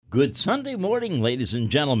Good Sunday morning, ladies and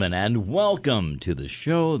gentlemen, and welcome to the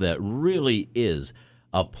show that really is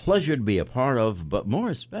a pleasure to be a part of, but more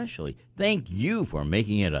especially, thank you for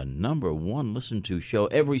making it a number one listened to show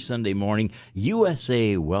every Sunday morning,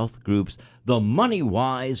 USA Wealth Group's The Money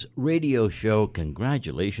Wise radio show.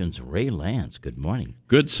 Congratulations, Ray Lance. Good morning.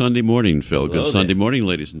 Good Sunday morning, Phil. Hello Good Sunday there. morning,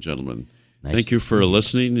 ladies and gentlemen. Nice Thank you to for see you.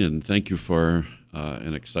 listening, and thank you for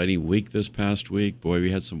an exciting week this past week. Boy,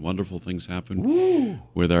 we had some wonderful things happen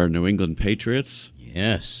with our New England Patriots,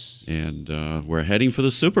 Yes, and we're heading for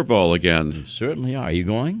the Super Bowl again. you certainly are. Are you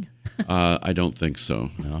going? I don't think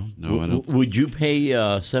so. No. No, I don't. Would you pay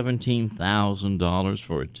 $17,000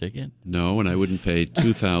 for a ticket? No, and I wouldn't pay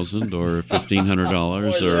 $2,000 or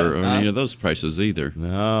 $1,500 or any of those prices either.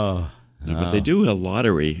 No. No, but they do a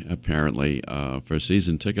lottery, apparently, for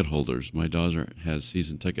season ticket holders. My daughter has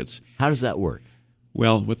season tickets. How does that work?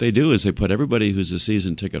 Well, what they do is they put everybody who's a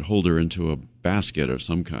season ticket holder into a basket of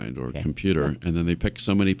some kind or computer, and then they pick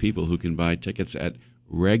so many people who can buy tickets at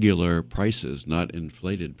regular prices, not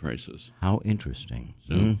inflated prices. How interesting.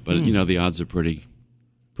 So, but you know, the odds are pretty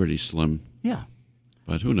slim. Yeah.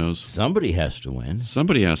 But who knows? Somebody has to win.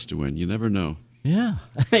 Somebody has to win. You never know. Yeah,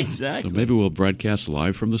 exactly. So maybe we'll broadcast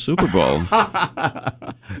live from the Super Bowl.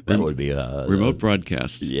 That would be a Remote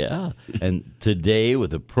broadcast. Yeah, and today with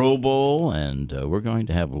the Pro Bowl, and we're going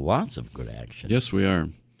to have lots of good action. Yes, we are.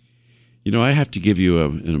 You know, I have to give you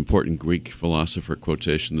an important Greek philosopher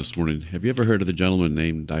quotation this morning. Have you ever heard of the gentleman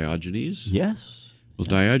named Diogenes? Yes. Well,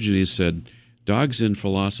 Diogenes said, "Dogs and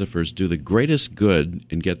philosophers do the greatest good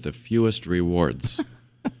and get the fewest rewards."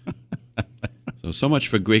 So much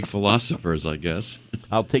for Greek philosophers, I guess.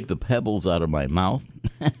 I'll take the pebbles out of my mouth.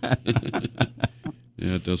 Yeah,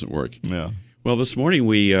 it doesn't work. Yeah. Well, this morning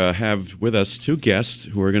we have with us two guests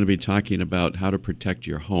who are going to be talking about how to protect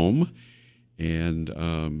your home.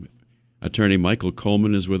 And attorney Michael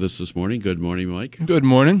Coleman is with us this morning. Good morning, Mike. Good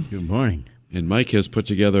morning. Good morning. And Mike has put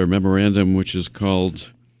together a memorandum which is called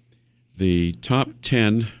the Top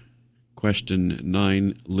 10 Question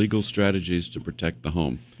 9 Legal Strategies to Protect the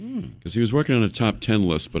Home. Because he was working on a top 10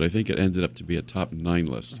 list, but I think it ended up to be a top 9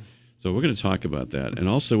 list. So we're going to talk about that. And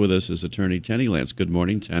also with us is attorney Tenny Lance. Good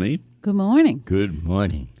morning, Tenny. Good morning. Good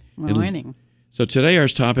morning. Morning. So today our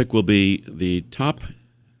topic will be the top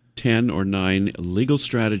 10 or 9 legal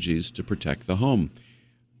strategies to protect the home.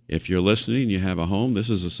 If you're listening and you have a home,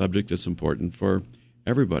 this is a subject that's important for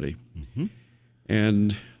everybody. Mm-hmm.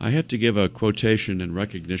 And I have to give a quotation in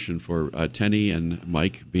recognition for Tenny and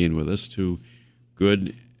Mike being with us, two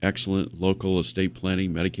good, excellent local estate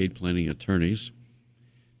planning, Medicaid planning attorneys.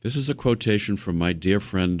 This is a quotation from my dear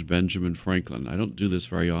friend Benjamin Franklin. I don't do this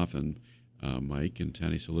very often, Mike and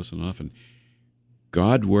Tenny, so listen often.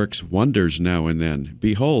 "God works wonders now and then.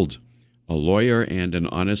 Behold, a lawyer and an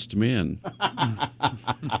honest man."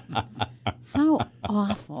 How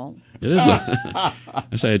awful. It is. I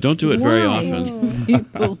say I don't do it very Why often. do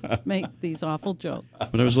people make these awful jokes?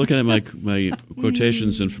 But I was looking at my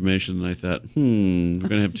quotations information, and I thought, we're going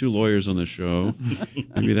to have two lawyers on the show.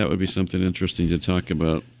 Maybe that would be something interesting to talk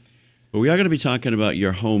about. But we are going to be talking about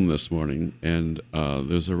your home this morning. And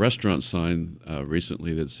there's a restaurant sign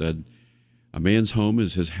recently that said, "A man's home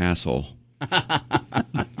is his hassle."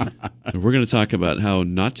 So we're going to talk about how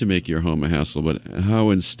not to make your home a hassle, but how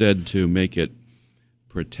instead to make it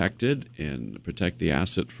protected and protect the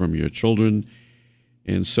asset from your children.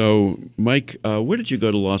 And so, Mike, where did you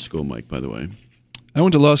go to law school, Mike, by the way? I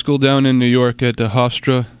went to law school down in New York at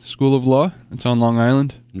Hofstra School of Law. It's on Long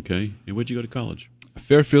Island. Okay. And where'd you go to college?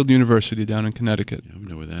 Fairfield University down in Connecticut. I don't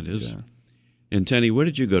know where that is. Yeah. And Tenny, where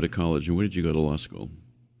did you go to college and where did you go to law school?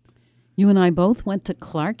 You and I both went to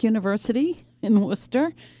Clark University in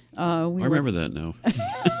Worcester. I remember that now.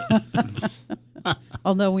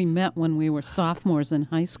 Although we met when we were sophomores in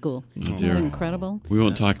high school. Oh, Isn't dear. that incredible? We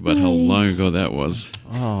won't talk about how long ago that was.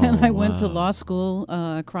 Oh, And I went to law school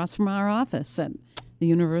across from our office at the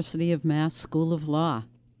University of Mass School of Law.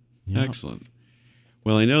 Yeah. Excellent.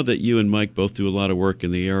 Well, I know that you and Mike both do a lot of work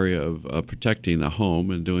in the area of protecting the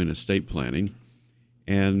home and doing estate planning.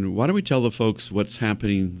 And why don't we tell the folks what's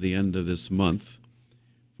happening the end of this month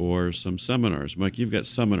for some seminars? Mike, you've got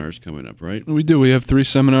seminars coming up, right? We do. We have 3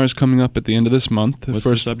 seminars coming up at the end of this month. What's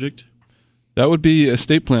the subject? That would be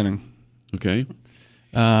estate planning. Okay.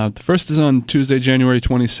 The first is on Tuesday, January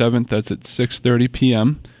 27th. That's at 6:30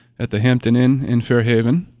 p.m. at the Hampton Inn in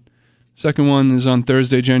Fairhaven. Second one is on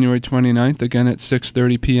Thursday, January 29th, again at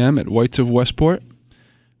 6:30 p.m. at White's of Westport.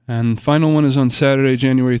 And the final one is on Saturday,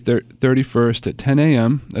 January 31st at 10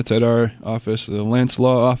 a.m. That's at our office, the Lance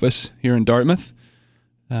Law office here in Dartmouth.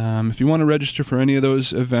 If you want to register for any of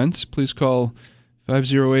those events, please call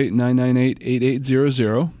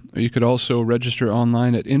 508-998-8800, or you could also register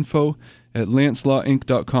online at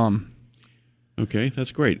info@lancelawinc.com. Okay,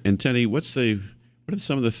 that's great. And Tenny, what are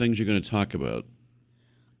some of the things you're going to talk about?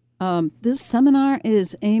 This seminar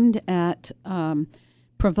is aimed at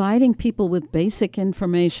providing people with basic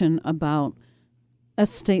information about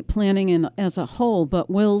estate planning as a whole, but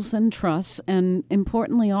wills and trusts, and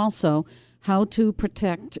importantly also how to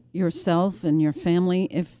protect yourself and your family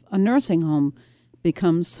if a nursing home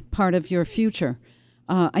becomes part of your future.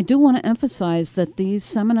 I do want to emphasize that these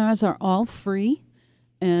seminars are all free,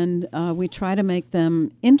 and we try to make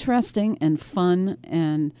them interesting and fun,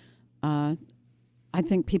 and I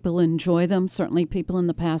think people enjoy them. Certainly people in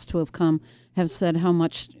the past who have come have said how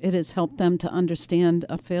much it has helped them to understand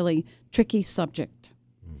a fairly tricky subject.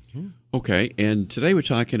 Okay, and today we're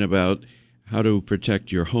talking about how to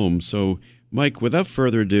protect your home. So, Mike, without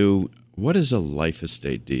further ado, what is a life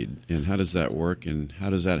estate deed, and how does that work, and how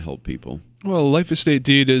does that help people? Well, a life estate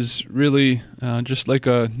deed is really just like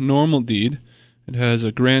a normal deed. It has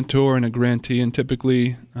a grantor and a grantee, and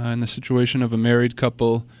typically in the situation of a married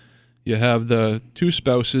couple, you have the two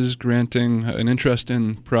spouses granting an interest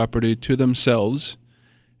in property to themselves,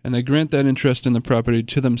 and they grant that interest in the property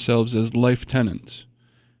to themselves as life tenants.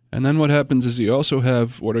 And then what happens is you also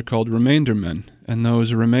have what are called remainder men, and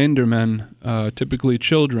those remainder men, typically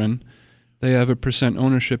children, they have a %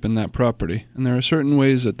 ownership in that property. And there are certain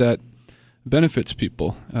ways that benefits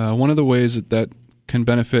people. One of the ways that can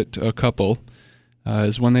benefit a couple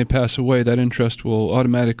is when they pass away, that interest will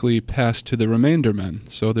automatically pass to the remainder men.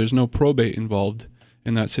 So there's no probate involved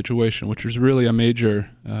in that situation, which is really a major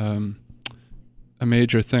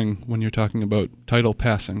thing when you're talking about title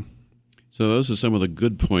passing. So those are some of the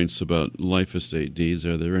good points about life estate deeds.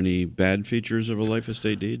 Are there any bad features of a life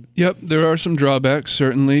estate deed? Yep, there are some drawbacks,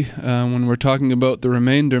 certainly. When we're talking about the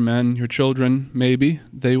remainder men, your children, maybe,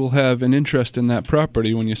 they will have an interest in that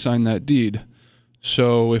property when you sign that deed.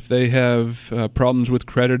 So if they have problems with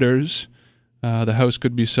creditors, the house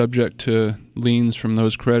could be subject to liens from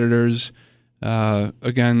those creditors.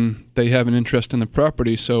 Again, they have an interest in the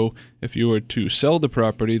property, so if you were to sell the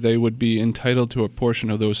property, they would be entitled to a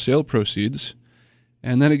portion of those sale proceeds.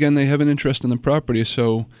 And then again, they have an interest in the property,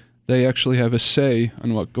 so they actually have a say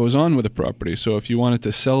on what goes on with the property. So if you wanted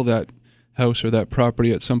to sell that house or that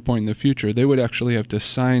property at some point in the future, they would actually have to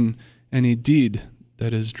sign any deed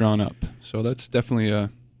that is drawn up. So that's definitely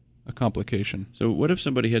a complication. So what if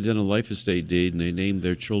somebody had done a life estate deed and they named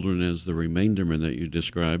their children as the remaindermen that you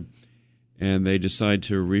described, and they decide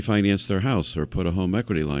to refinance their house or put a home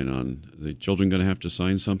equity line on? Are the children going to have to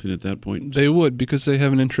sign something at that point? They would, because they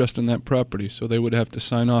have an interest in that property, so they would have to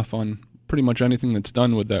sign off on pretty much anything that's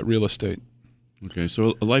done with that real estate. Okay,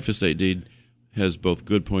 so a life estate deed has both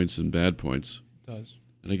good points and bad points. It does.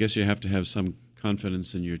 And I guess you have to have some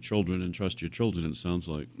confidence in your children and trust your children, it sounds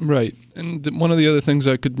like. Right. And one of the other things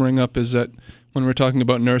I could bring up is that when we're talking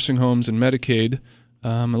about nursing homes and Medicaid,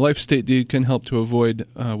 a life estate deed can help to avoid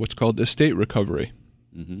what's called estate recovery.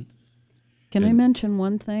 Mm-hmm. Can I mention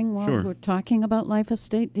one thing while Sure. we're talking about life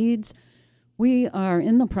estate deeds? We are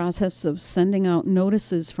in the process of sending out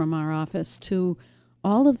notices from our office to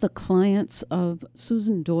all of the clients of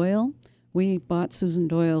Susan Doyle. We bought Susan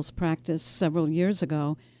Doyle's practice several years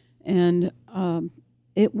ago, and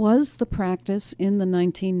it was the practice in the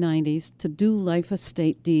 1990s to do life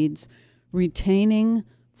estate deeds, retaining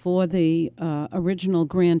for the original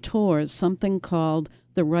grantors something called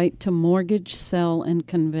the right to mortgage, sell, and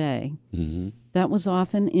convey. Mm-hmm. That was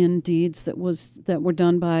often in deeds that were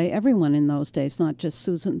done by everyone in those days, not just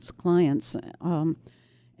Susan's clients.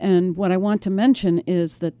 And what I want to mention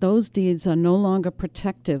is that those deeds are no longer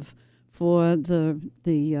protective for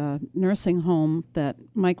the nursing home that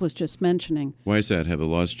Mike was just mentioning. Why is that? Have the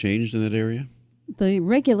laws changed in that area? The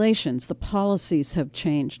regulations, the policies have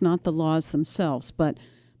changed, not the laws themselves, but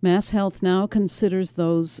Mass Health now considers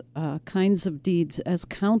those kinds of deeds as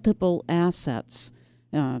countable assets,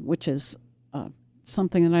 which is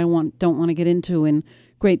something that I don't want to get into in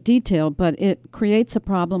great detail, but it creates a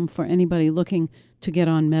problem for anybody looking to get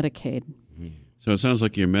on Medicaid. So it sounds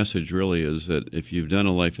like your message really is that if you've done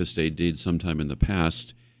a life estate deed sometime in the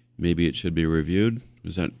past, maybe it should be reviewed.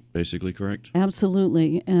 Is that basically correct?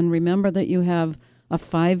 Absolutely. And remember that you have a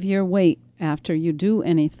 5-year wait after you do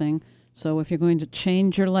anything. So if you're going to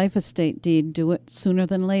change your life estate deed, do it sooner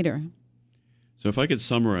than later. So if I could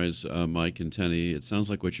summarize, Mike and Tenny, it sounds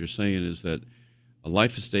like what you're saying is that a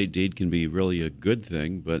life estate deed can be really a good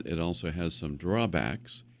thing, but it also has some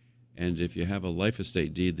drawbacks. And if you have a life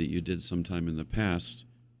estate deed that you did sometime in the past,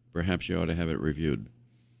 perhaps you ought to have it reviewed.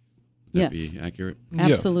 Would that Yes. be accurate?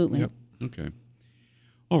 Absolutely. Yep. Okay.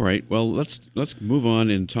 All right. Well, let's move on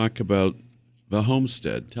and talk about the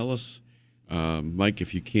homestead. Tell us, Mike,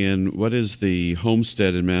 if you can, what is the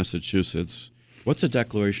homestead in Massachusetts? What's a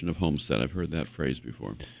declaration of homestead? I've heard that phrase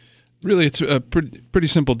before. Really, it's a pretty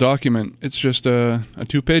simple document. It's just a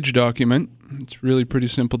 2-page document. It's really pretty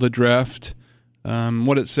simple to draft.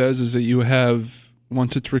 What it says is that you have,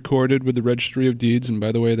 once it's recorded with the Registry of Deeds, and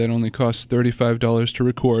by the way, that only costs $35 to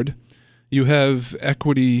record, you have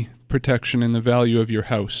equity protection in the value of your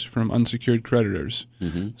house from unsecured creditors.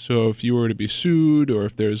 Mm-hmm. So if you were to be sued, or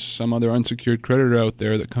if there's some other unsecured creditor out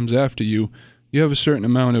there that comes after you, you have a certain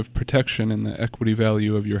amount of protection in the equity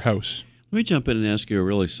value of your house. Let me jump in and ask you a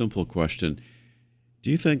really simple question. Do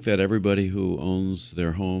you think that everybody who owns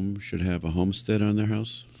their home should have a homestead on their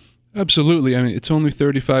house? Absolutely. I mean, it's only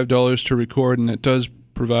 $35 to record, and it does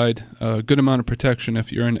provide a good amount of protection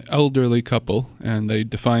if you're an elderly couple, and they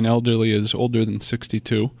define elderly as older than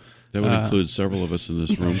 62. That would include several of us in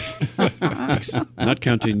this room. Not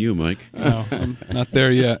counting you, Mike. No, I'm not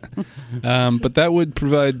there yet. But that would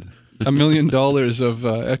provide $1 million of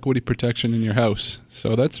equity protection in your house.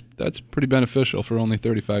 So that's pretty beneficial for only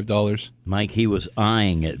 $35. Mike, he was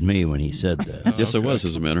eyeing at me when he said that. Yes, I was,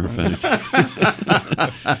 as a matter of fact.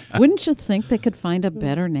 Wouldn't you think they could find a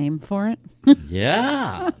better name for it?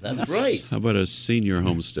 Yeah, that's right. How about a senior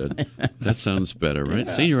homestead? That sounds better, right?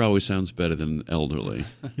 Yeah. Senior always sounds better than elderly.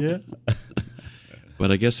 Yeah.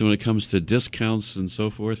 But I guess when it comes to discounts and so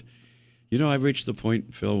forth, you know, I've reached the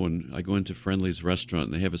point, Phil, when I go into Friendly's restaurant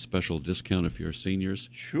and they have a special discount if you're seniors.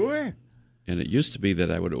 Sure. And it used to be that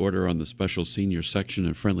I would order on the special senior section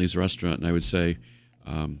at Friendly's restaurant, and I would say,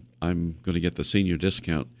 I'm going to get the senior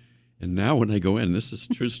discount. And now when I go in, this is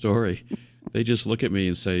a true story, they just look at me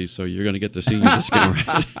and say, so you're going to get the senior discount,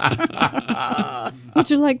 right? Would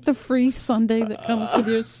you like the free sundae that comes with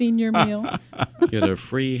your senior meal? Get a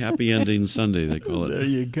free happy ending sundae, they call it. There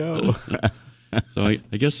you go. So I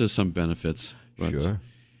guess there's some benefits. But Sure.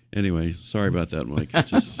 Anyway, sorry about that, Mike. It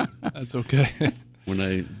just, That's okay. when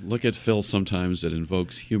I look at Phil, sometimes it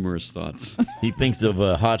invokes humorous thoughts. He thinks of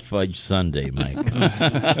a hot fudge sundae, Mike.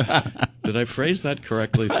 Did I phrase that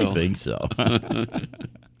correctly, Phil? I think so.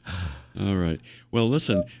 All right. Well,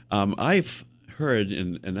 listen, I've heard,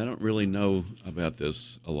 and I don't really know about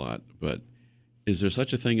this a lot, but is there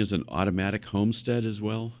such a thing as an automatic homestead as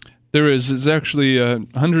well? There is. It's actually a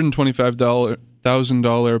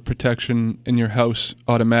 $125,000 protection in your house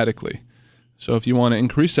automatically. So if you want to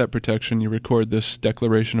increase that protection, you record this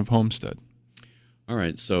declaration of homestead. All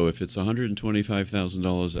right. So if it's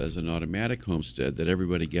 $125,000 as an automatic homestead that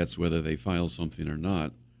everybody gets whether they file something or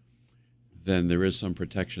not, then there is some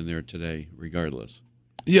protection there today regardless.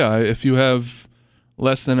 Yeah, if you have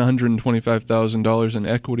less than $125,000 in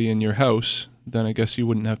equity in your house, then I guess you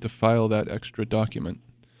wouldn't have to file that extra document.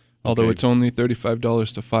 Although Okay. it's only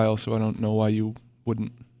 $35 to file, so I don't know why you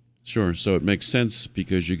wouldn't. Sure. So it makes sense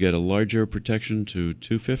because you get a larger protection to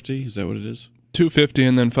 $250. Is that what it is? $250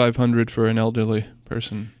 and then $500 for an elderly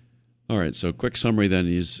person. All right. So quick summary then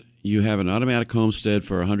is you have an automatic homestead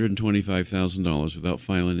for $125,000 without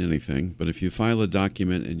filing anything. But if you file a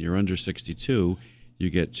document and you're under 62, you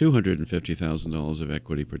get $250,000 of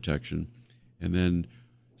equity protection. And then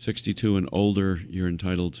 62 and older, you're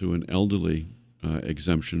entitled to an elderly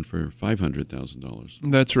exemption for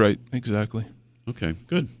 $500,000. That's right, exactly. Okay,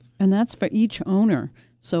 good. And that's for each owner.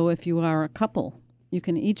 So if you are a couple, you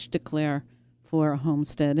can each declare for a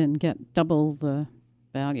homestead and get double the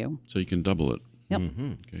value. So you can double it. Yep.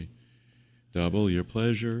 Mm-hmm. Okay. Double your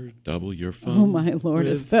pleasure, double your fun. Oh, my Lord,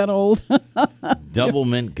 is that old? Double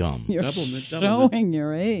mint gum. You're Double mint. showing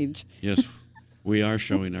your age. Yes, we are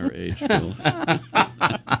showing our age, Phil.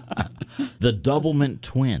 The double mint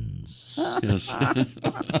twins. Yes.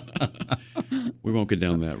 We won't go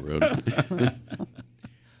down that road.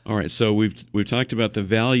 All right, so we've talked about the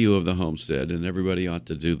value of the homestead, and everybody ought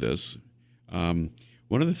to do this. One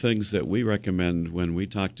of the things that we recommend when we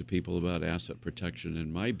talk to people about asset protection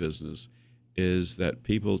in my business is that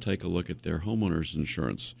people take a look at their homeowner's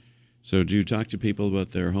insurance. So do you talk to people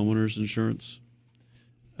about their homeowner's insurance?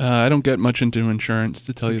 I don't get much into insurance,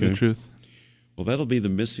 to tell you the Okay. truth. Well, that'll be the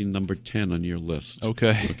missing number 10 on your list.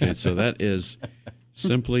 Okay. Okay, so that is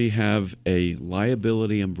simply have a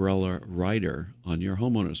liability umbrella rider on your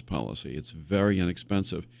homeowner's policy. It's very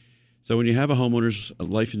inexpensive. So when you have a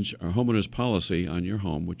homeowner's policy on your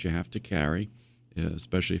home, which you have to carry,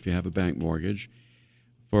 especially if you have a bank mortgage,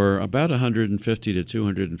 for about $150 to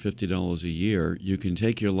 $250 a year, you can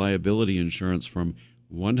take your liability insurance from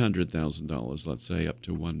 $100,000, let's say, up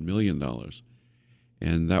to $1 million.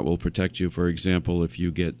 And that will protect you, for example, if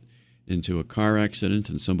you get into a car accident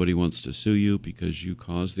and somebody wants to sue you because you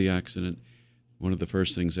caused the accident, one of the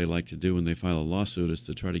first things they like to do when they file a lawsuit is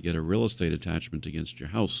to try to get a real estate attachment against your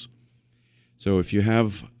house. So if you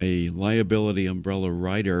have a liability umbrella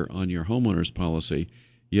rider on your homeowner's policy,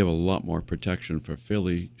 you have a lot more protection for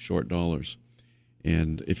fairly short dollars.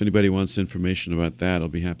 And if anybody wants information about that, I'll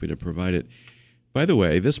be happy to provide it. By the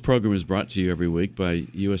way, this program is brought to you every week by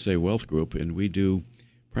USA Wealth Group, and we do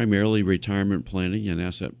primarily retirement planning and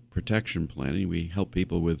asset protection planning. We help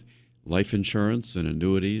people with life insurance and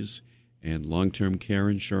annuities and long-term care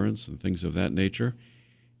insurance and things of that nature.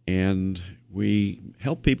 And we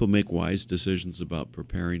help people make wise decisions about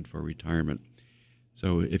preparing for retirement.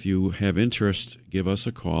 So if you have interest, give us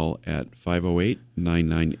a call at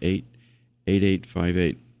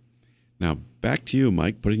 508-998-8858. Now, back to you,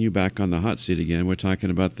 Mike, putting you back on the hot seat again. We're talking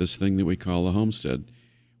about this thing that we call a homestead.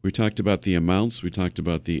 We talked about the amounts. We talked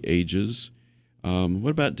about the ages. What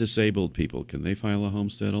about disabled people? Can they file a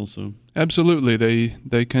homestead also? Absolutely,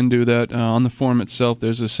 they can do that. On the form itself,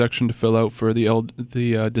 there's a section to fill out for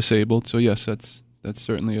the disabled. So yes, that's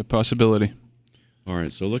certainly a possibility. All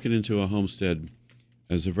right. So looking into a homestead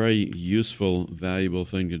as a very useful, valuable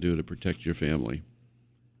thing to do to protect your family,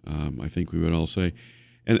 I think we would all say.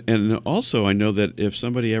 And also, I know that if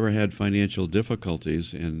somebody ever had financial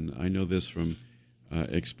difficulties, and I know this from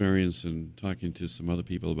experience and talking to some other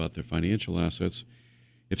people about their financial assets,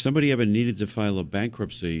 if somebody ever needed to file a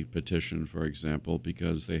bankruptcy petition, for example,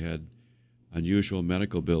 because they had unusual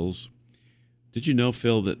medical bills, did you know,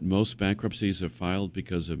 Phil, that most bankruptcies are filed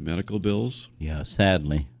because of medical bills? Yeah,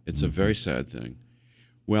 sadly. It's a very sad thing.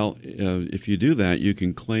 Well, if you do that, you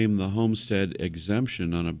can claim the homestead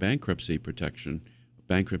exemption on a bankruptcy petition,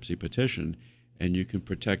 and you can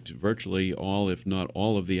protect virtually all, if not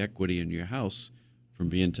all, of the equity in your house from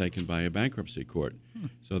being taken by a bankruptcy court.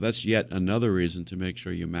 So that's yet another reason to make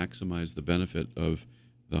sure you maximize the benefit of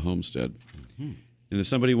the homestead. And if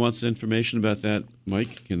somebody wants information about that,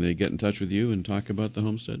 Mike, can they get in touch with you and talk about the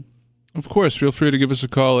homestead? Of course, feel free to give us a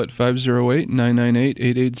call at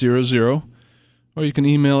 508-998-8800, or you can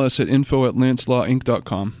email us at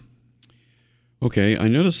info@lancelawinc.com. Okay, I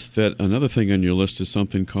noticed that another thing on your list is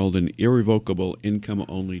something called an irrevocable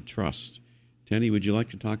income-only trust. Tenny, would you like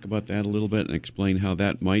to talk about that a little bit and explain how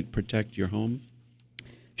that might protect your home?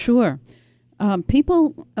 Sure.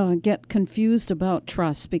 People get confused about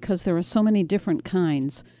trusts because there are so many different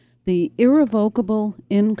kinds. The irrevocable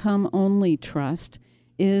income-only trust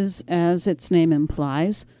is, as its name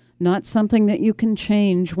implies, not something that you can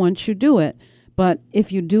change once you do it. But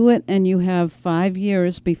if you do it and you have 5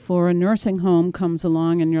 years before a nursing home comes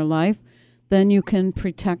along in your life, then you can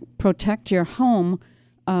protect your home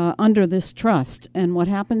under this trust. And what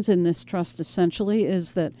happens in this trust essentially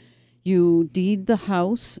is that you deed the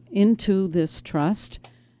house into this trust,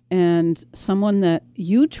 and someone that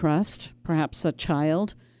you trust, perhaps a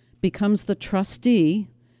child, becomes the trustee.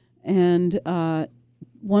 And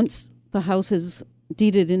once the house is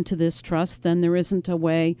deeded into this trust, then there isn't a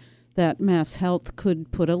way that Mass Health could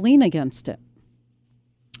put a lien against it.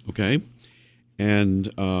 Okay. And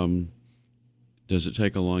does it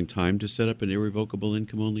take a long time to set up an irrevocable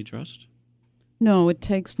income-only trust? No, it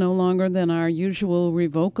takes no longer than our usual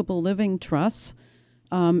revocable living trusts.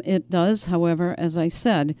 It does, however, as I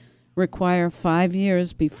said, require 5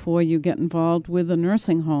 years before you get involved with a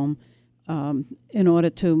nursing home in order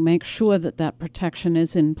to make sure that that protection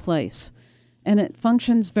is in place. And it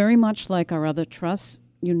functions very much like our other trusts.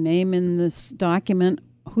 You name in this document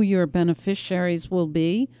who your beneficiaries will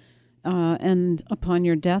be, and upon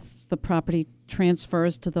your death, the property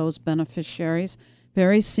transfers to those beneficiaries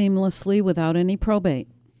very seamlessly without any probate.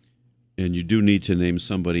 And you do need to name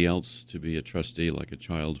somebody else to be a trustee, like a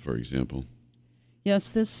child, for example. Yes,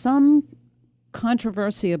 there's some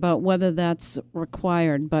controversy about whether that's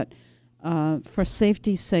required, but for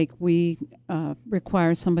safety's sake, we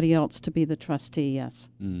require somebody else to be the trustee, yes.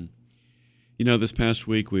 Mm. You know, this past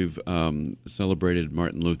week we've celebrated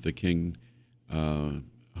Martin Luther King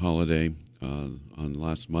holiday on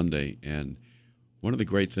last Monday, and one of the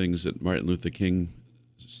great things that Martin Luther King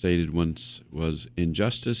stated once was,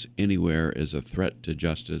 injustice anywhere is a threat to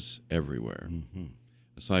justice everywhere. Mm-hmm.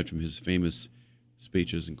 Aside from his famous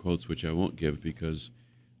speeches and quotes, which I won't give because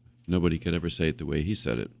nobody could ever say it the way he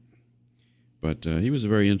said it. But he was a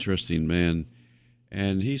very interesting man,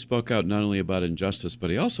 and he spoke out not only about injustice,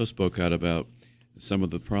 but he also spoke out about some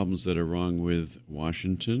of the problems that are wrong with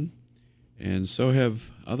Washington, and so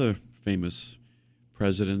have other famous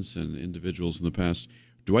presidents and individuals in the past.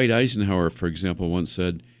 Dwight Eisenhower, for example, once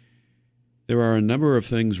said, "There are a number of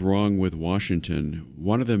things wrong with Washington.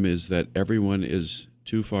 One of them is that everyone is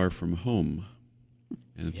too far from home."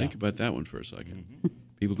 And think about that one for a second. Mm-hmm.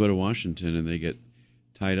 People go to Washington and they get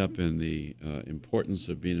tied up in the importance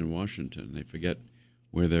of being in Washington. They forget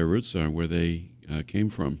where their roots are, where they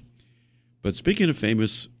came from. But speaking of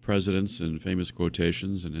famous presidents and famous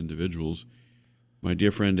quotations and individuals, my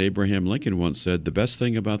dear friend Abraham Lincoln once said, "The best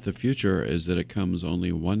thing about the future is that it comes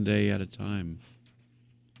only one day at a time."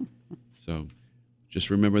 So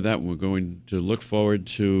just remember that. We're going to look forward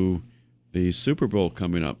to the Super Bowl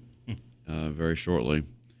coming up very shortly.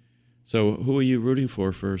 So who are you rooting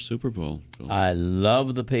for Super Bowl, Phil? I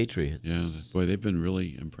love the Patriots. Yeah, boy, they've been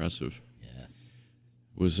really impressive. Yes.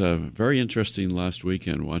 It was very interesting last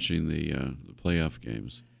weekend watching the playoff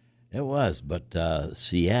games. It was, but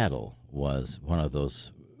Seattle was one of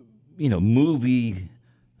those, movie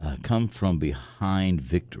come-from-behind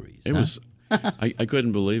victories. It was. I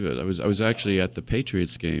couldn't believe it. I was actually at the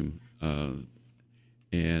Patriots game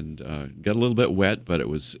and got a little bit wet, but it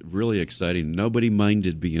was really exciting. Nobody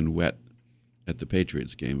minded being wet at the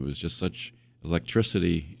Patriots game. It was just such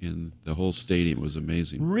electricity in the whole stadium. It was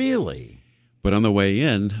amazing. Really? But on the way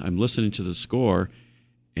in, I'm listening to the score,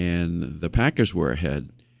 and the Packers were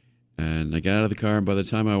ahead. And I got out of the car, and by the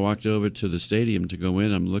time I walked over to the stadium to go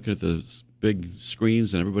in, I'm looking at the big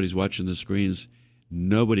screens, and everybody's watching the screens.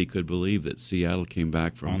 Nobody could believe that Seattle came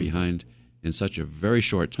back from behind in such a very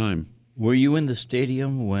short time. Were you in the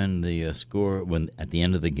stadium when the at the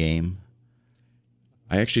end of the game?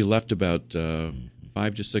 I actually left about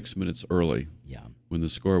 5 to 6 minutes early. Yeah. When the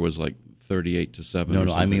score was like 38-7. No,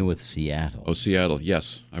 I mean with Seattle. Oh, Seattle.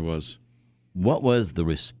 Yes, I was. What was the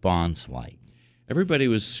response like? Everybody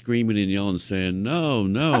was screaming and yelling, saying,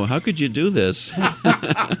 "No, how could you do this?"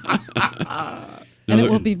 And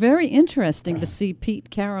it will be very interesting to see Pete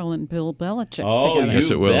Carroll and Bill Belichick together.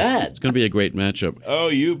 Yes, it will. Bet. It's going to be a great matchup. Oh,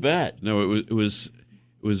 you bet. No, it was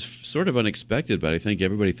sort of unexpected, but I think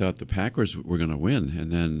everybody thought the Packers were going to win, and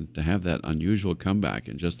then to have that unusual comeback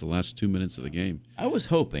in just the last 2 minutes of the game. I was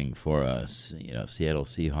hoping for a Seattle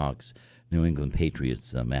Seahawks, New England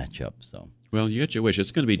Patriots matchup. So. Well, you got your wish.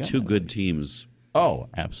 It's going to be two good teams. Oh,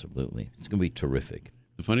 absolutely. It's going to be terrific.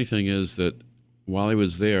 The funny thing is that while I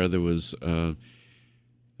was there, I was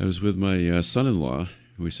with my son-in-law.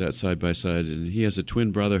 We sat side by side, and he has a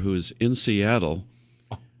twin brother who's in Seattle,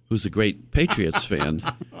 who's a great Patriots fan.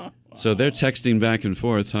 So they're texting back and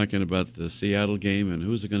forth, talking about the Seattle game and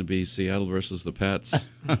who's it going to be, Seattle versus the Pats.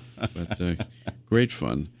 But great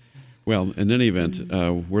fun. Well, in any event,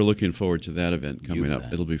 we're looking forward to that event coming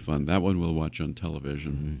up. It'll be fun. That one we'll watch on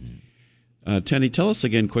television. Tenny, tell us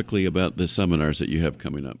again quickly about the seminars that you have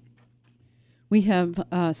coming up. We have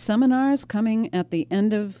seminars coming at the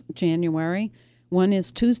end of January. One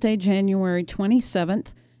is Tuesday, January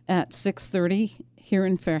 27th at 6:30 here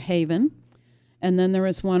in Fairhaven. And then there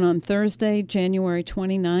is one on Thursday, January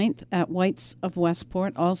 29th at White's of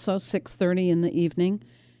Westport, also 6:30 in the evening.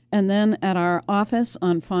 And then at our office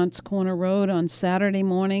on Fonts Corner Road on Saturday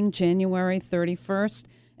morning, January 31st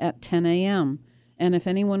at 10 a.m. And if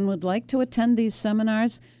anyone would like to attend these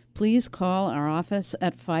seminars, please call our office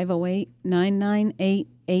at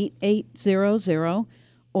 508-998-8800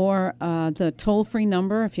 or the toll-free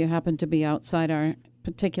number, if you happen to be outside our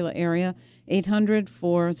particular area,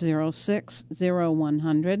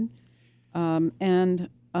 800-406-0100. And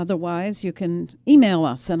otherwise, you can email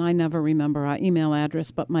us, and I never remember our email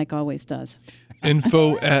address, but Mike always does.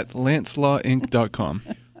 info@lancelawinc.com.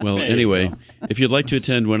 Well, anyway, if you'd like to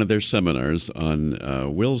attend one of their seminars on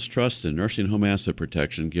wills, trust, and nursing home asset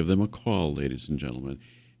protection, give them a call, ladies and gentlemen,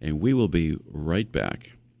 and we will be right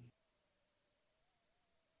back.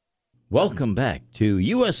 Welcome back to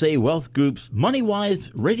USA Wealth Group's MoneyWise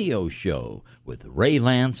radio show with Ray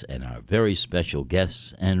Lance and our very special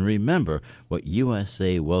guests. And remember what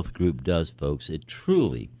USA Wealth Group does, folks. It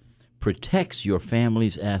truly protects your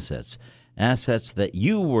family's assets. Assets that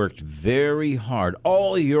you worked very hard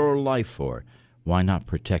all your life for. Why not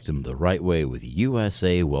protect them the right way with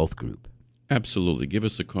USA Wealth Group? Absolutely. Give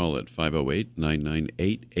us a call at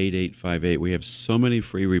 508-998-8858. We have so many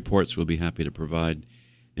free reports we'll be happy to provide.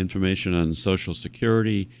 Information on Social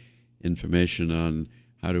Security, information on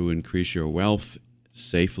how to increase your wealth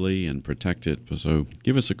safely and protect it. So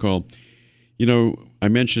give us a call. You know, I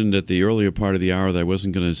mentioned at the earlier part of the hour that I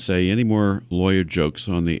wasn't going to say any more lawyer jokes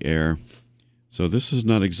on the air. So this is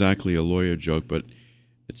not exactly a lawyer joke, but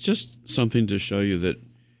it's just something to show you that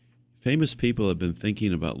famous people have been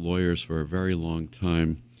thinking about lawyers for a very long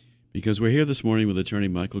time, because we're here this morning with attorney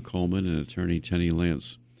Michael Coleman and attorney Tenny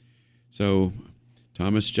Lance. So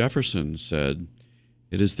Thomas Jefferson said,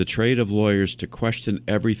 "It is the trade of lawyers to question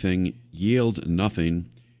everything, yield nothing,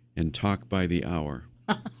 and talk by the hour."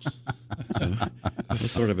 So that's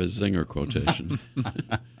sort of a zinger quotation.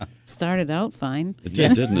 Started out fine. It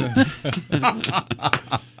did, didn't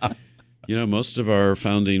it? Most of our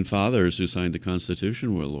founding fathers who signed the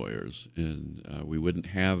Constitution were lawyers, and we wouldn't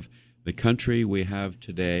have the country we have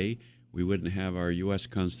today. We wouldn't have our U.S.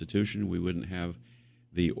 Constitution. We wouldn't have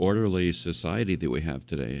the orderly society that we have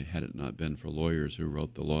today had it not been for lawyers who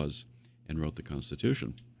wrote the laws and wrote the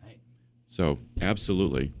Constitution. Right. So,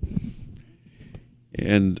 absolutely.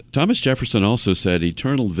 And Thomas Jefferson also said,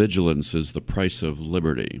 eternal vigilance is the price of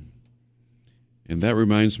liberty. And that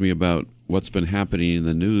reminds me about what's been happening in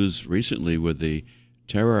the news recently with the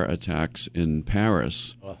terror attacks in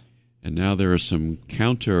Paris. Oh. And now there are some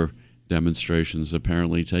counter demonstrations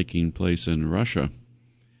apparently taking place in Russia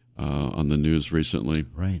on the news recently.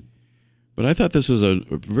 Right. But I thought this was a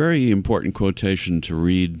very important quotation to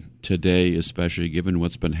read today, especially given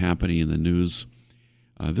what's been happening in the news.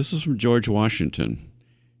 This is from George Washington.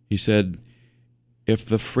 He said, "If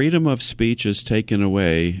the freedom of speech is taken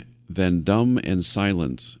away, then dumb and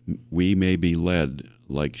silent we may be led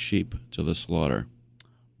like sheep to the slaughter."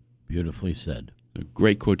 Beautifully said. A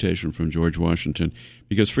great quotation from George Washington,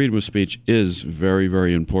 because freedom of speech is very,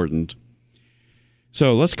 very important.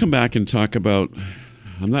 So let's come back and talk about,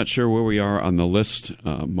 I'm not sure where we are on the list,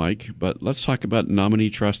 Mike, but let's talk about nominee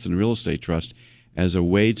trust and real estate trust as a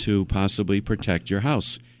way to possibly protect your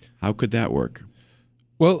house. How could that work?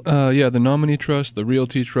 Well, the nominee trust, the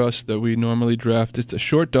realty trust that we normally draft, it's a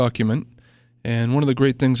short document. And one of the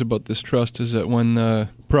great things about this trust is that when the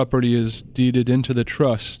property is deeded into the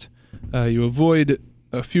trust, you avoid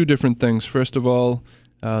a few different things. First of all,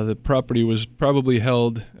 the property was probably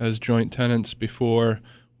held as joint tenants before,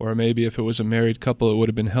 or maybe if it was a married couple, it would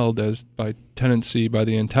have been held as by tenancy by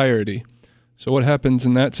the entirety. So what happens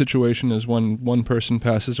in that situation is when one person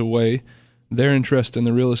passes away, their interest in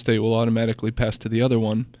the real estate will automatically pass to the other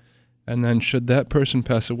one. And then should that person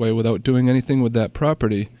pass away without doing anything with that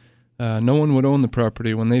property, no one would own the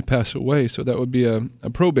property when they pass away, so that would be a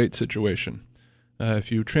probate situation.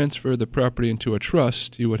 If you transfer the property into a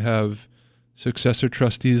trust, you would have successor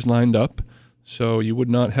trustees lined up, so you would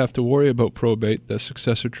not have to worry about probate. The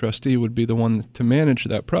successor trustee would be the one to manage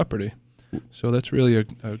that property. So that's really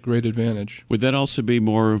a great advantage. Would that also be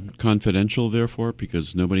more confidential, therefore,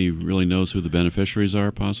 because nobody really knows who the beneficiaries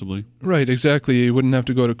are, possibly? Right, exactly. You wouldn't have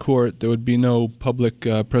to go to court. There would be no public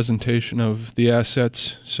presentation of the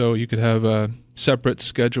assets, so you could have a separate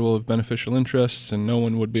schedule of beneficial interests, and no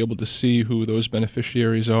one would be able to see who those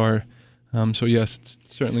beneficiaries are. So yes, it's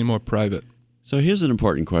certainly more private. So here's an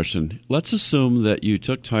important question. Let's assume that you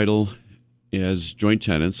took title as joint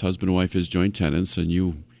tenants, husband and wife as joint tenants, and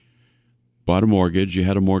you bought a mortgage. You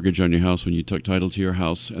had a mortgage on your house when you took title to your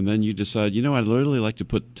house, and then you decide, I'd really like to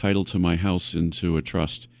put title to my house into a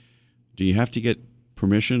trust. Do you have to get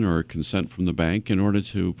permission or consent from the bank in order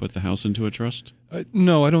to put the house into a trust?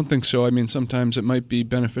 No, I don't think so. I mean, sometimes it might be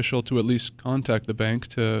beneficial to at least contact the bank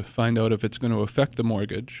to find out if it's going to affect the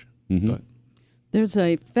mortgage. Mm-hmm. But there's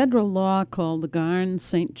a federal law called the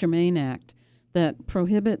Garn-St. Germain Act that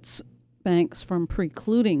prohibits banks from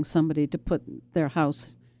precluding somebody to put their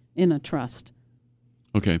house in a trust.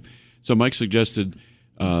 Okay. So Mike suggested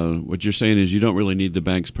what you're saying is you don't really need the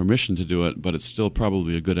bank's permission to do it, but it's still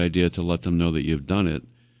probably a good idea to let them know that you've done it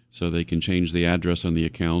so they can change the address on the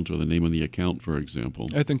account or the name on the account, for example.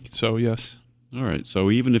 I think so, yes. All right.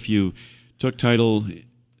 So even if you took title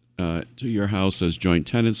to your house as joint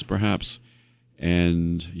tenants, perhaps,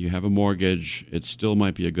 and you have a mortgage, it still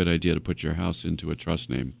might be a good idea to put your house into a trust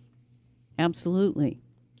name. Absolutely.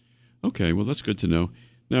 Okay. Well, that's good to know.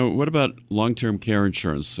 Now, what about long-term care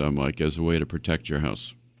insurance, Mike, as a way to protect your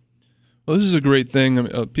house? Well, this is a great thing.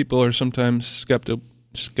 People are sometimes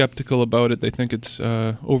skeptical about it. They think it's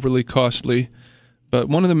overly costly. But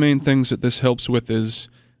one of the main things that this helps with is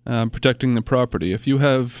protecting the property. If you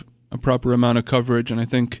have a proper amount of coverage, and I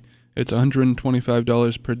think it's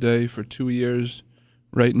 $125 per day for 2 years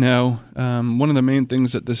right now, one of the main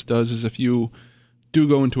things that this does is if you do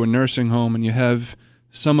go into a nursing home and you have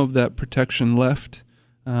some of that protection left,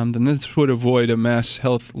 then this would avoid a mass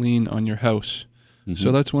health lien on your house. Mm-hmm.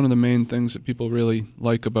 So that's one of the main things that people really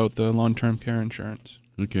like about the long-term care insurance.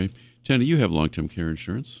 Okay. Jenny, you have long-term care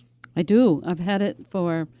insurance. I do. I've had it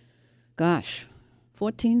for,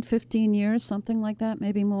 14, 15 years, something like that,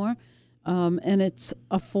 maybe more. And it's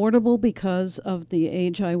affordable because of the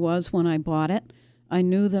age I was when I bought it. I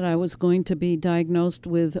knew that I was going to be diagnosed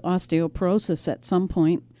with osteoporosis at some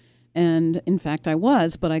point. And in fact, I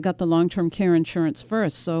was, but I got the long-term care insurance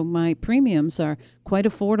first, so my premiums are quite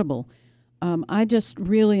affordable. I just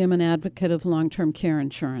really am an advocate of long-term care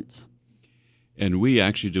insurance. And we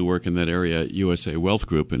actually do work in that area at USA Wealth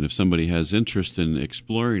Group, and if somebody has interest in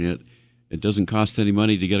exploring it, it doesn't cost any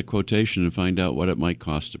money to get a quotation and find out what it might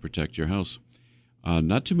cost to protect your house.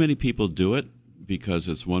 Not too many people do it because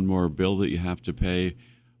it's one more bill that you have to pay.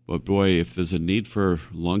 But boy, if there's a need for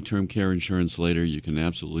long-term care insurance later, you can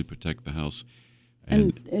absolutely protect the house.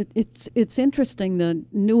 And it's interesting. The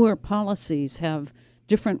newer policies have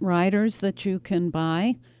different riders that you can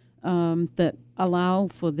buy that allow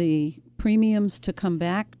for the premiums to come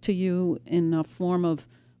back to you in a form of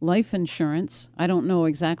life insurance. I don't know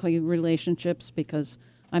exactly relationships because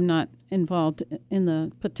I'm not involved in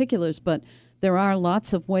the particulars, but there are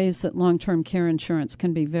lots of ways that long-term care insurance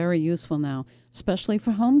can be very useful now, especially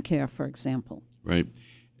for home care, for example. Right.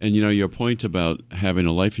 And, you know, your point about having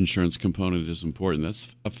a life insurance component is important. That's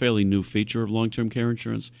a fairly new feature of long-term care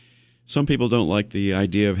insurance. Some people don't like the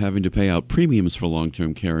idea of having to pay out premiums for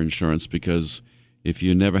long-term care insurance because if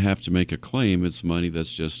you never have to make a claim, it's money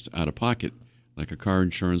that's just out of pocket, like a car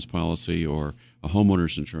insurance policy or a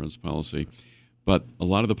homeowner's insurance policy. But a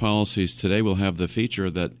lot of the policies today will have the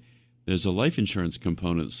feature that there's a life insurance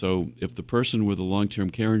component. So if the person with the long-term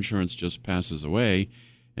care insurance just passes away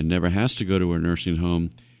and never has to go to a nursing home,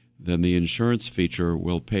 then the insurance feature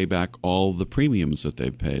will pay back all the premiums that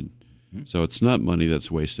they've paid. So it's not money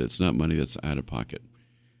that's wasted. It's not money that's out of pocket.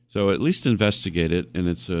 So at least investigate it, and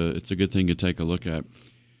it's a good thing to take a look at.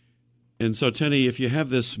 And so, Tenny, if you have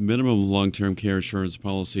this minimum long-term care insurance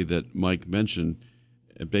policy that Mike mentioned,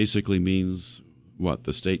 it basically means what?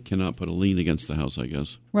 The state cannot put a lien against the house, I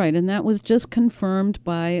guess. Right, and that was just confirmed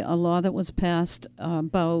by a law that was passed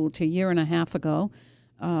about a year and a half ago.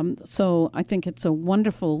 So I think it's a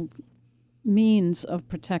wonderful means of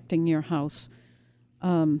protecting your house.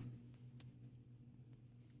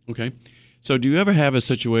 Okay. So do you ever have a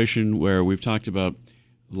situation where we've talked about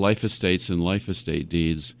life estates and life estate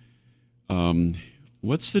deeds?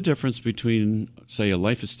 What's the difference between, say, a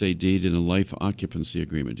life estate deed and a life occupancy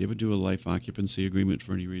agreement? Do you ever do a life occupancy agreement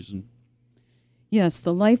for any reason? Yes,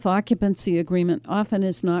 the life occupancy agreement often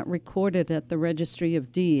is not recorded at the Registry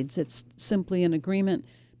of Deeds. It's simply an agreement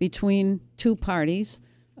between two parties,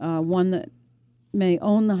 one that may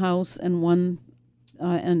own the house and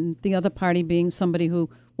the other party being somebody who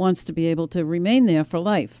wants to be able to remain there for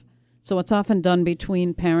life. So it's often done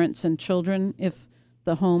between parents and children if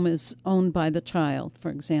the home is owned by the child, for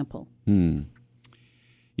example. You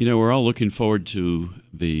know, we're all looking forward to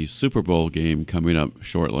the Super Bowl game coming up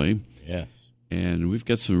shortly. Yes. And we've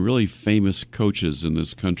got some really famous coaches in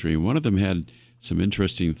this country. One of them had some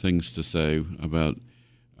interesting things to say about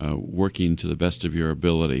working to the best of your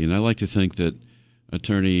ability. And I like to think that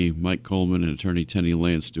Attorney Mike Coleman and Attorney Tenny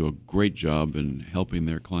Lance do a great job in helping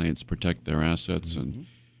their clients protect their assets and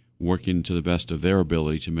working to the best of their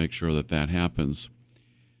ability to make sure that that happens.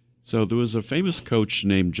 So there was a famous coach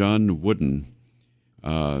named John Wooden.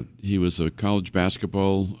 He was a college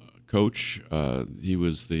basketball coach. He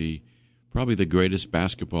was probably the greatest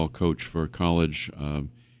basketball coach for college.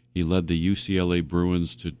 He led the UCLA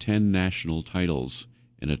Bruins to 10 national titles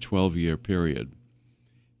in a 12-year period,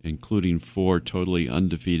 including 4 totally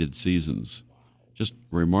undefeated seasons. Just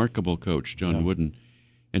remarkable coach, John Wooden.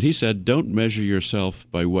 And he said, don't measure yourself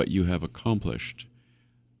by what you have accomplished,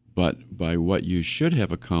 but by what you should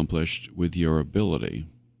have accomplished with your ability.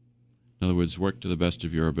 In other words, work to the best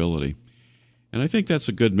of your ability. And I think that's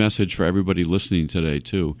a good message for everybody listening today,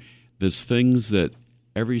 too. There's things that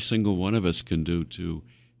every single one of us can do to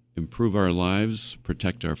improve our lives,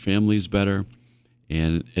 protect our families better.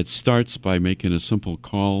 And it starts by making a simple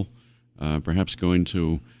call, perhaps going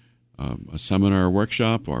to a seminar or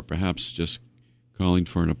workshop, or perhaps just calling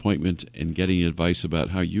for an appointment and getting advice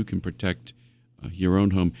about how you can protect your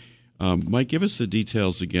own home. Mike, give us the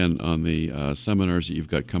details again on the seminars that you've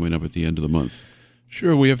got coming up at the end of the month.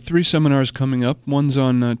 Sure. We have 3 seminars coming up. One's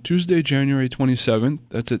on Tuesday, January 27th.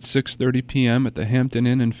 That's at 6:30 p.m. at the Hampton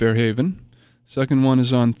Inn in Fairhaven. Second one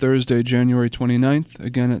is on Thursday, January 29th,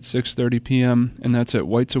 again at 6:30 p.m., and that's at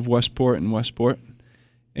Whites of Westport in Westport.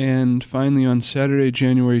 And finally, on Saturday,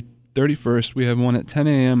 January 31st, we have one at 10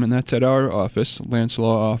 a.m., and that's at our office, Lance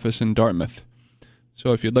Law Office in Dartmouth.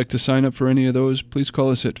 So if you'd like to sign up for any of those, please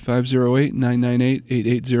call us at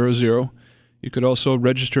 508-998-8800. You could also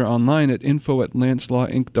register online at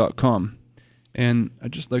info@lancelawinc.com. And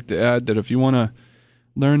I'd just like to add that if you want to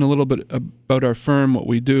learn a little bit about our firm, what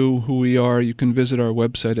we do, who we are, you can visit our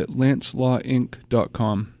website at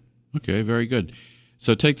lancelawinc.com. Okay, very good.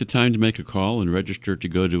 So take the time to make a call and register to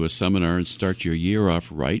go to a seminar and start your year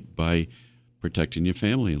off right by protecting your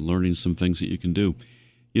family and learning some things that you can do.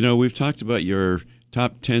 You know, we've talked about your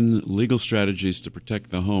top 10 legal strategies to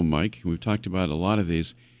protect the home, Mike. We've talked about a lot of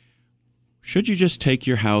these. should you just take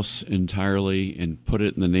your house entirely and put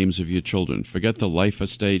it in the names of your children? Forget the life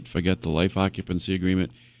estate, forget the life occupancy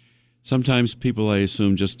agreement. Sometimes people, I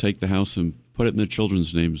assume, just take the house and put it in their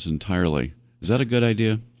children's names entirely. Is that a good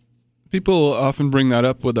idea? People often bring that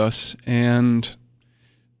up with us, and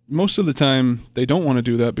most of the time they don't want to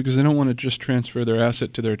do that because they don't want to just transfer their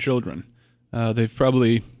asset to their children. They've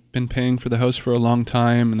probably been paying for the house for a long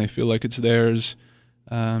time and they feel like it's theirs.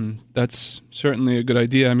 That's certainly a good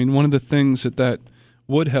idea. I mean, one of the things that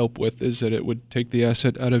would help with is that it would take the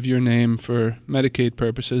asset out of your name for Medicaid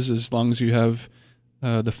purposes as long as you have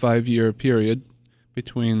the 5-year period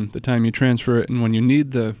between the time you transfer it and when you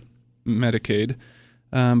need the Medicaid.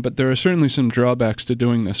 But there are certainly some drawbacks to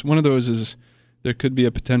doing this. One of those is there could be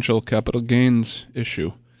a potential capital gains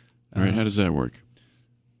issue. All right, how does that work?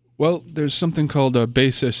 Well, there's something called a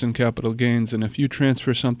basis in capital gains, and if you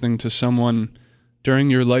transfer something to someone during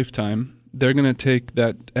your lifetime, they're going to take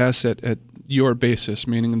that asset at your basis,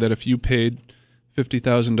 meaning that if you paid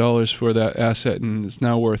 $50,000 for that asset and it's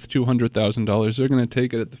now worth $200,000, they're going to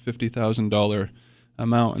take it at the $50,000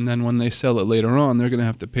 amount, and then when they sell it later on, they're going to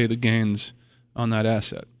have to pay the gains on that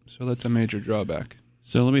asset. So that's a major drawback.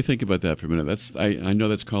 So let me think about that for a minute. I know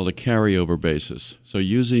that's called a carryover basis. So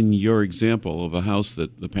using your example of a house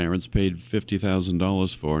that the parents paid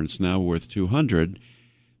 $50,000 for and it's now worth $200,000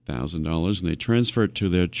 and they transfer it to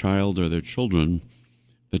their child or their children,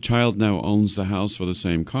 the child now owns the house for the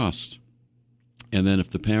same cost. And then if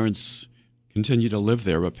the parents continue to live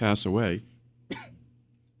there but pass away,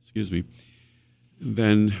 excuse me,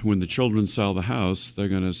 then when the children sell the house, they're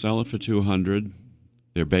going to sell it for $200,000.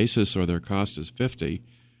 Their basis or their cost is $50,000.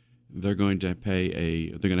 They're going to have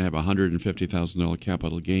a $150,000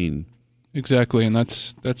 capital gain. Exactly, and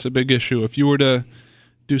that's a big issue. If you were to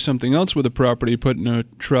do something else with a property, put in a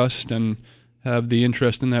trust and have the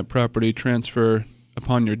interest in that property transfer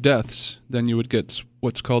upon your deaths, then you would get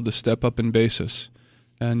what's called the step-up in basis,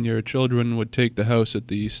 and your children would take the house at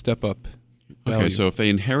the step-up value. Okay, so if they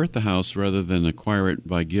inherit the house rather than acquire it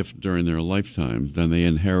by gift during their lifetime, then they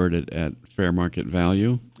inherit it at fair market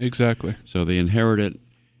value? Exactly. So they inherit it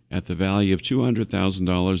at the value of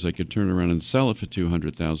 $200,000. They could turn around and sell it for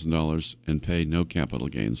 $200,000 and pay no capital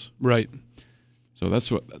gains. Right. So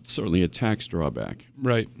that's certainly a tax drawback.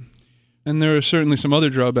 Right. And there are certainly some other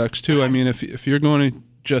drawbacks too. I mean, if you're going to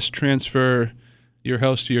just transfer your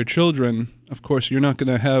house to your children, of course, you're not going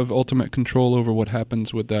to have ultimate control over what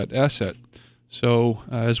happens with that asset. So,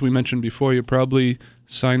 as we mentioned before, you probably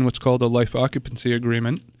sign what's called a life occupancy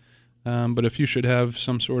agreement. But if you should have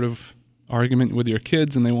some sort of argument with your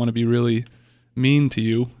kids and they want to be really mean to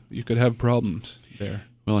you, you could have problems there.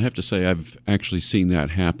 Well, I have to say I've actually seen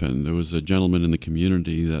that happen. There was a gentleman in the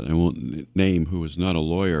community that I won't name who was not a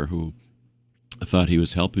lawyer who thought he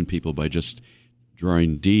was helping people by just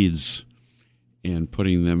drawing deeds and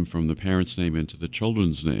putting them from the parent's name into the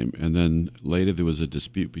children's name. And then later there was a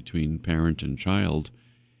dispute between parent and child,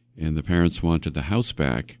 and the parents wanted the house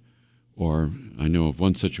back. Or I know of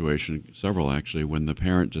one situation, several actually, when the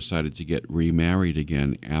parent decided to get remarried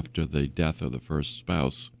again after the death of the first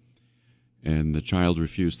spouse, and the child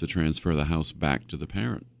refused to transfer the house back to the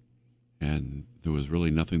parent. And there was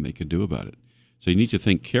really nothing they could do about it. So you need to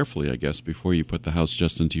think carefully, I guess, before you put the house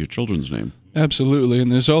just into your children's name. Absolutely.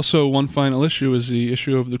 And there's also one final issue is the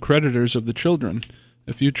issue of the creditors of the children.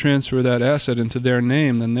 If you transfer that asset into their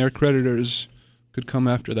name, then their creditors could come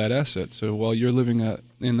after that asset. So while you're living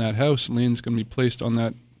in that house, liens can be placed on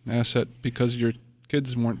that asset because your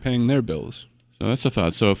kids weren't paying their bills. So that's a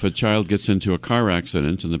thought. So if a child gets into a car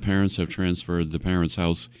accident and the parents have transferred the parent's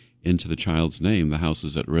house into the child's name, the house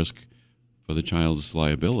is at risk for the child's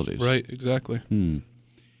liabilities. Right, exactly.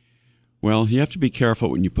 Well, you have to be careful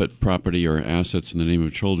when you put property or assets in the name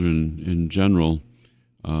of children in general.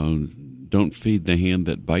 Don't feed the hand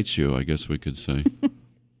that bites you, I guess we could say.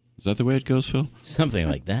 Is that the way it goes, Phil? Something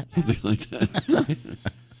like that. Something like that.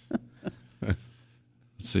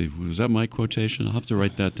 Let's see, was that my quotation? I'll have to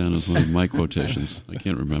write that down as one of my quotations. I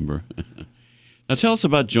can't remember. Now tell us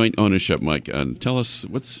about joint ownership, Mike. Tell us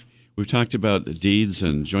we've talked about deeds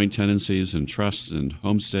and joint tenancies and trusts and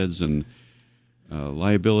homesteads and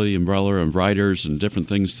liability, umbrella, and riders and different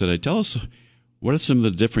things today. Tell us, what are some of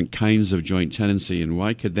the different kinds of joint tenancy and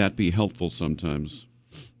why could that be helpful sometimes?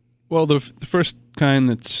 Well, the first kind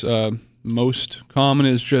that's most common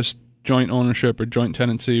is just joint ownership or joint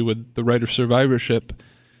tenancy with the right of survivorship.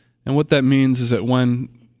 And what that means is that when,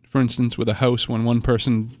 for instance, with a house, when one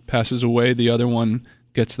person passes away, the other one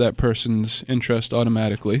gets that person's interest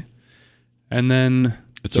automatically. And then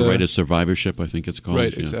it's a right of survivorship, I think it's called.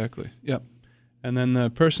 Right, yeah. Exactly. Yep. And then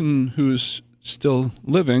the person who's still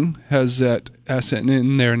living has that asset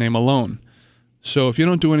in their name alone. So if you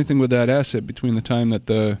don't do anything with that asset between the time that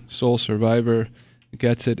the sole survivor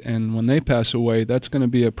gets it and when they pass away, that's going to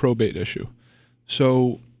be a probate issue.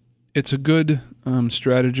 So it's a good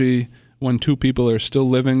strategy when two people are still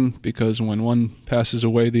living, because when one passes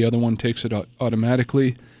away, the other one takes it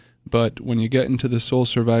automatically. But when you get into the sole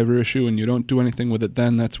survivor issue and you don't do anything with it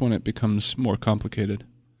then, that's when it becomes more complicated.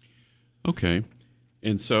 Okay.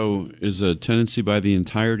 And so is a tenancy by the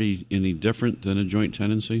entirety any different than a joint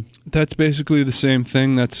tenancy? That's basically the same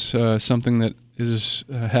thing. That's something that is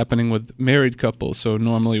happening with married couples. So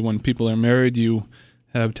normally when people are married, you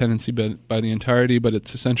have tenancy by the entirety, but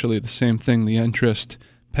it's essentially the same thing. The interest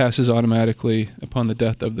passes automatically upon the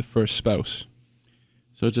death of the first spouse.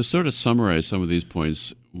 So to sort of summarize some of these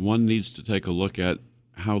points, one needs to take a look at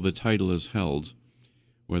how the title is held,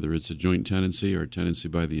 whether it's a joint tenancy or a tenancy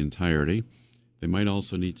by the entirety. They might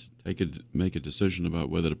also need to make a decision about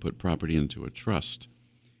whether to put property into a trust.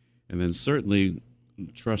 And then certainly,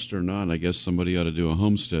 trust or not, I guess somebody ought to do a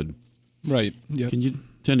homestead. Right. Yep.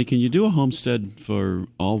 Tenny, can you do a homestead for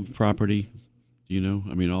all property? Do you know?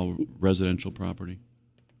 I mean, all residential property?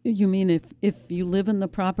 You mean if you live in the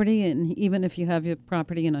property and even if you have your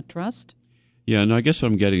property in a trust? Yeah, no, I guess what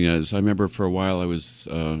I'm getting at is I remember for a while I was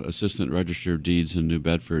assistant register of deeds in New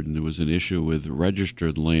Bedford, and there was an issue with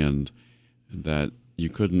registered land that you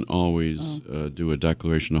couldn't always do a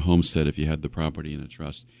declaration of homestead if you had the property in a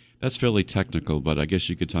trust. That's fairly technical, but I guess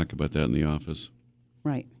you could talk about that in the office.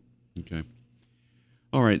 Right. Okay.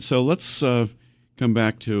 All right, so let's come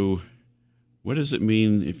back to what does it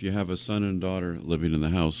mean if you have a son and daughter living in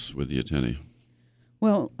the house with you, Tenny?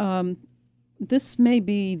 Well, this may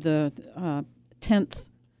be the 10th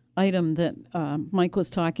item that Mike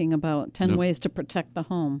was talking about, 10 ways to protect the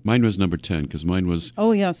home. Mine was number 10 because mine was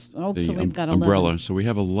Oh, yes. Oh, the so we've got 11. umbrella. So we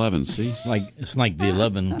have 11, see? It's like the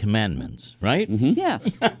 11 commandments, right? Mm-hmm.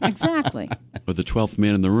 Yes, exactly. Or the 12th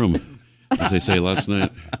man in the room, as they say last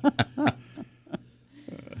night.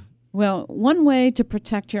 Well, one way to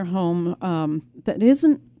protect your home that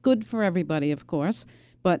isn't good for everybody, of course,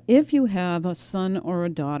 but if you have a son or a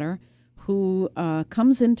daughter who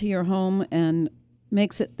comes into your home and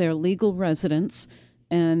makes it their legal residence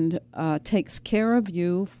and takes care of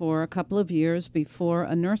you for a couple of years before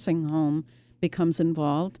a nursing home becomes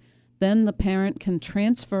involved, then the parent can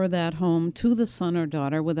transfer that home to the son or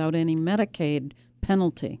daughter without any Medicaid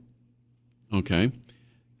penalty. Okay.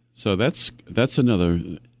 So that's another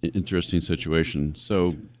interesting situation.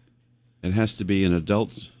 So it has to be an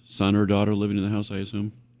adult son or daughter living in the house, I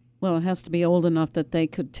assume? Well, it has to be old enough that they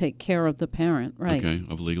could take care of the parent, right? Okay,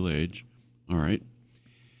 of legal age. All right.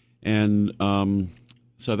 And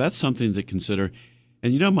so that's something to consider.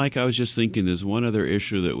 And you know, Mike, I was just thinking there's one other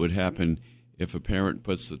issue that would happen if a parent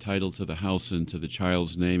puts the title to the house into the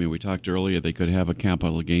child's name, and we talked earlier they could have a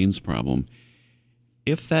capital gains problem.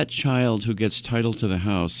 If that child who gets title to the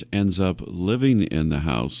house ends up living in the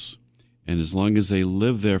house, and as long as they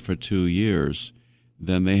live there for 2 years,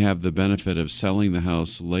 then they have the benefit of selling the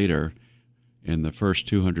house later, and the first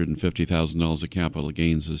 $250,000 of capital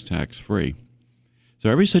gains is tax-free. So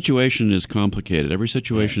every situation is complicated. Every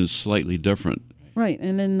situation is slightly different. Right,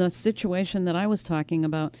 and in the situation that I was talking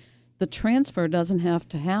about, the transfer doesn't have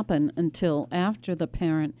to happen until after the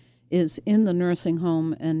parent is in the nursing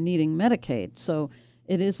home and needing Medicaid. So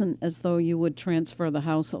it isn't as though you would transfer the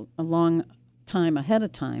house a long time ahead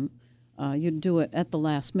of time. You'd do it at the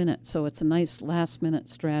last minute. So it's a nice last-minute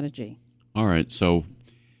strategy. All right, so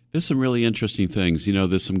there's some really interesting things. You know,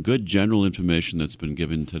 there's some good general information that's been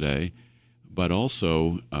given today, but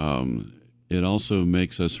also it also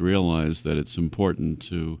makes us realize that it's important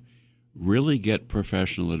to really get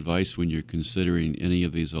professional advice when you're considering any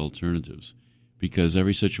of these alternatives, because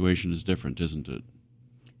every situation is different, isn't it?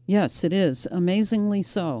 Yes, it is. Amazingly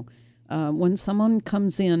so. When someone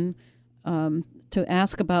comes in to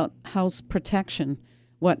ask about house protection,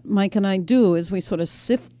 what Mike and I do is we sort of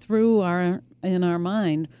sift through in our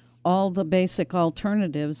mind all the basic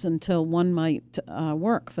alternatives until one might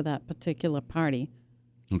work for that particular party.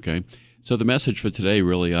 Okay. So the message for today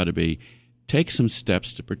really ought to be take some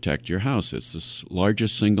steps to protect your house. It's the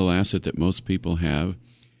largest single asset that most people have.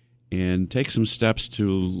 And take some steps to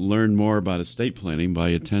learn more about estate planning by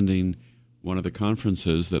attending one of the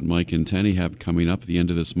conferences that Mike and Tenny have coming up at the end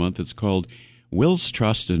of this month. It's called Wills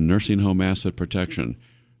Trust and Nursing Home Asset Protection.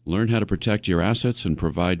 Learn how to protect your assets and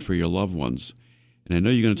provide for your loved ones. And I know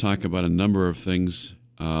you're going to talk about a number of things,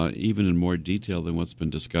 even in more detail than what's been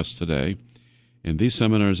discussed today. And these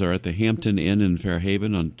seminars are at the Hampton Inn in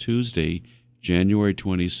Fairhaven on Tuesday, January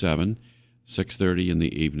 27, 6:30 in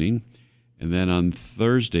the evening. And then on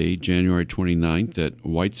Thursday, January 29th at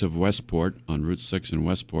White's of Westport on Route 6 in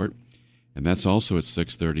Westport. and that's also at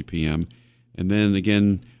 6:30 p.m. And then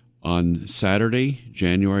again on Saturday,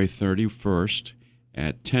 January 31st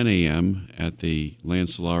at 10 a.m. at the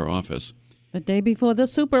Lancelot office. The day before the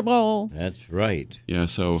Super Bowl. That's right. Yeah,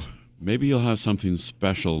 so maybe you'll have something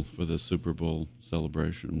special for the Super Bowl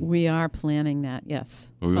celebration. We are planning that,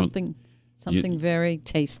 yes. Well, we want- Something very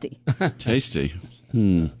tasty. Tasty.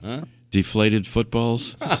 Deflated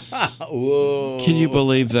footballs. Whoa. Can you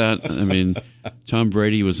believe that? I mean, Tom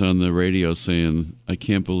Brady was on the radio saying, I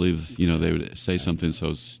can't believe, they would say something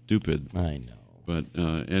so stupid. I know. But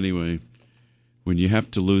anyway, when you have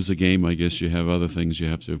to lose a game, I guess you have other things you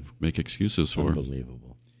have to make excuses for.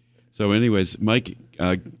 Unbelievable. So anyways, Mike,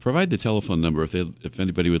 provide the telephone number if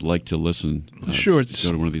anybody would like to listen. Sure, to it's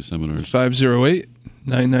go to one of these seminars.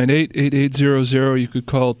 508-998-8800. You could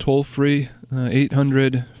call toll-free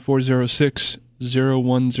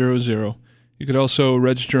 800-406-0100. You could also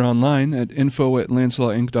register online at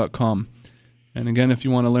info@lancelotinc.com. And again, if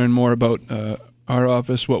you want to learn more about our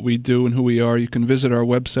office, what we do, and who we are, you can visit our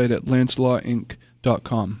website at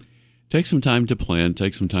lancelotinc.com. Take some time to plan.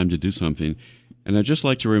 Take some time to do something. And I'd just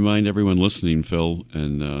like to remind everyone listening, Phil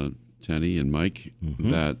and Tenny and Mike,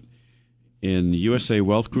 that in USA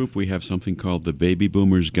Wealth Group, we have something called the Baby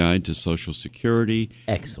Boomers Guide to Social Security.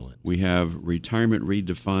 Excellent. We have Retirement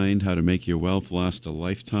Redefined, How to Make Your Wealth Last a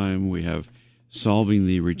Lifetime. We have Solving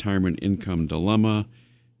the Retirement Income Dilemma.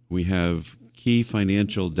 We have Key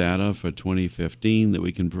Financial Data for 2015 that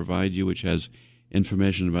we can provide you, which has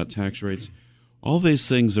information about tax rates. All these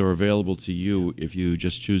things are available to you if you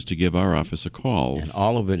just choose to give our office a call. And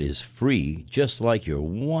all of it is free, just like your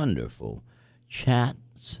wonderful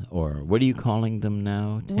chats, or what are you calling them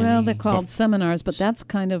now, Tenny? Well, they're called seminars, but that's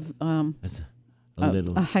kind of That's a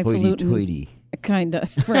little highfalutin hoity-toity. kind of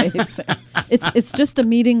phrase. It's just a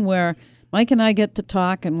meeting where Mike and I get to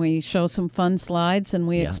talk, and we show some fun slides, and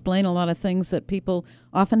we explain a lot of things that people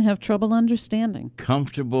often have trouble understanding.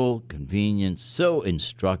 Comfortable, convenient, so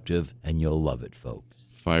instructive, and you'll love it, folks.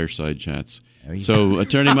 Fireside chats. There you So,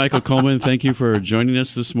 Attorney Michael Coleman, thank you for joining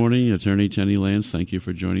us this morning. Attorney Tenny Lance, thank you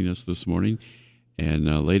for joining us this morning. And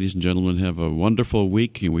ladies and gentlemen, have a wonderful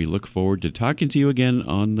week, and we look forward to talking to you again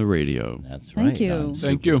on the radio. That's Thank right. you. On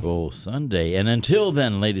Thank Super you. Bowl Sunday. And until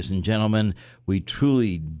then, ladies and gentlemen, we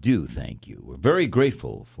truly do thank you. We're very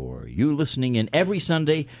grateful for you listening in every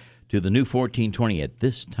Sunday to the new 1420 at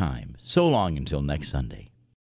this time. So long until next Sunday.